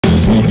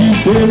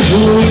same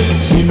food.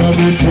 See now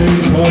we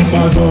change up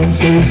as on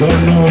stays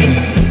unknown.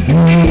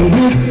 You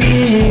with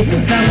me,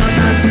 now I'm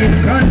not in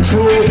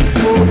control.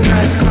 Four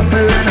guys,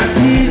 couple and a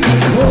team.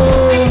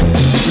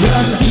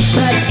 Run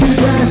back to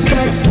dance,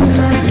 back to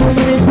last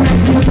moment.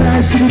 The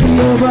flash should be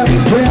over.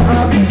 We're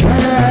up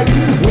back.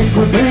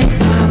 Winter break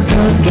time,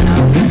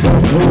 sundowns, it's so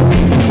cold.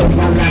 So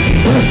my last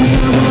session,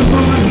 I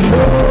want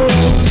more.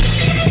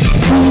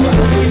 Two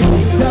eyes,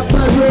 got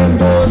my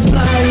rainbows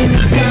fly in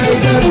the sky.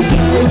 Got the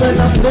sky when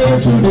I play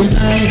through the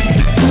night.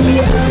 Two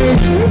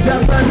eyes,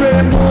 got my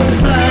rainbows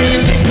fly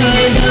in the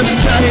sky. Got the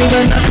sky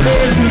when I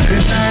play through the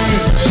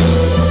night.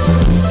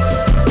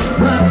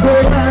 My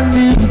boy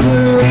is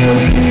good.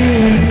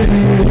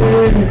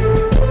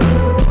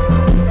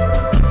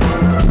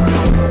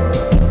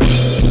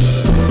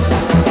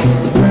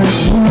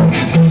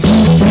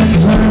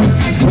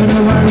 When I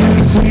want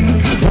to sing,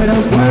 when I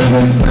want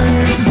to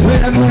burn, when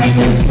I'm like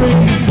in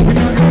spring, when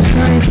I'm in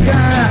sky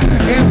sky,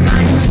 and I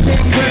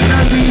stick when I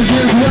leave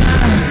this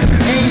wild,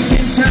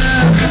 ancient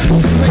child,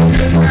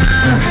 swinging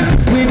around,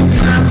 with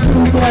my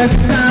blue boy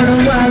style, a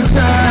wild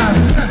child.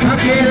 I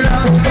get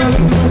lost for the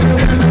moment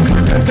when I'm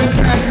under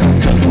attack.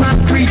 Took my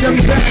freedom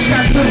back,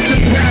 I took the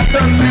path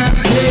of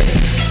massive.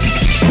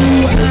 Two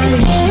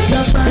eyes,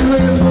 got my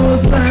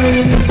rainbows flying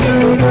in the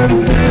sky, when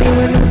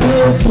I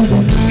play through the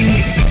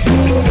night.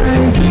 Two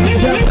eyes,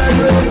 got my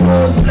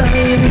rainbows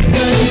flying in the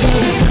sky,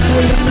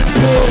 when I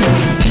play.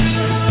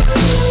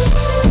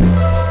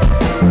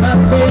 My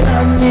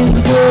bed is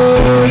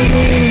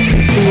burning.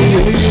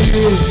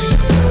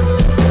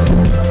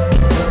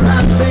 My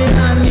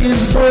bed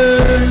is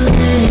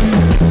burning.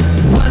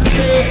 One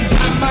day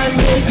I might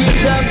make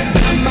it up,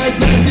 I might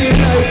make it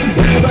right.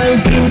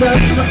 Everybody's through that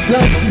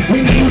light. We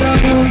need our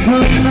moon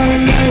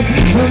time night.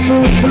 The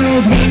moon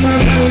blows when my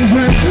mind's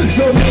right.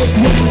 So make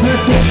one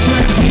touch it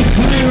like we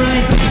play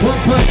right. One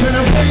push and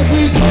away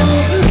we go.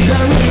 The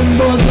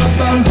rainbows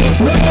up on the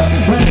floor.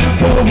 When I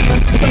blow my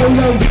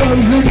solo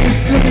comes in the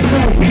city.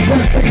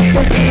 That's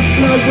expected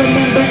flow.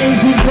 Remember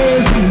ancient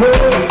days.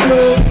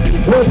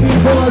 Open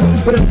doors,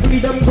 but the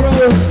freedom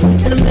grows.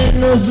 And the man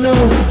knows no.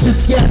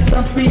 Just yes,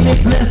 I'm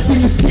feeling blessed in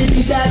the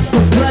city. That's the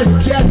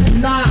blessed, just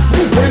not.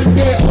 Them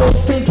they all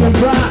sink and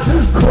rot.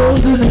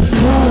 Cold in the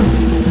frost.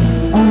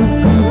 All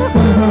these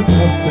things are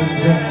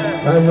tossing.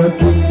 I am a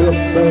kingdom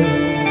man.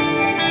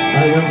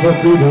 I am for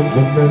freedom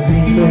from the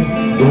demon.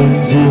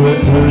 Into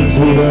return to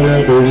the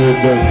land of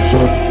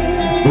redemption.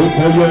 Go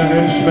tell your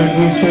henchmen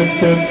we sent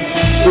them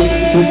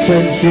into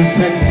trenches,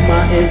 hence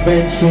my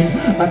invention.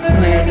 I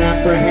plan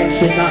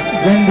apprehension, not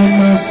lending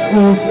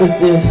myself for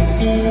this.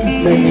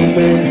 Many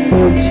men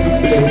search for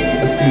bliss.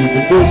 I see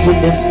the vision,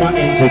 it's my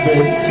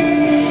interest.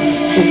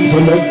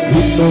 Intellect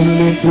will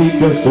only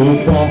take us so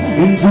far.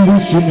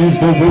 Intuition is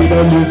the way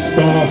to live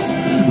starts.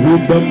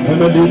 Rhythm for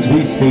the lids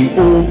we stay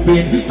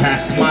open.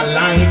 Cast my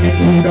line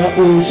into the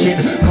ocean.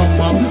 Come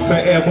up for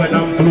air when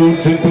I'm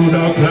floating through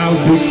the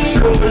clouds.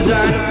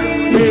 Explosion.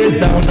 Way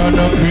down on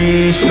the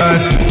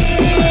creation.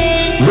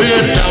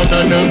 Way down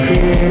on the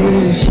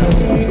creation.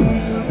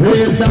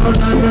 Way down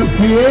on the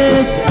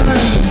creation.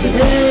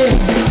 Hey,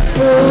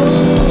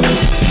 oh.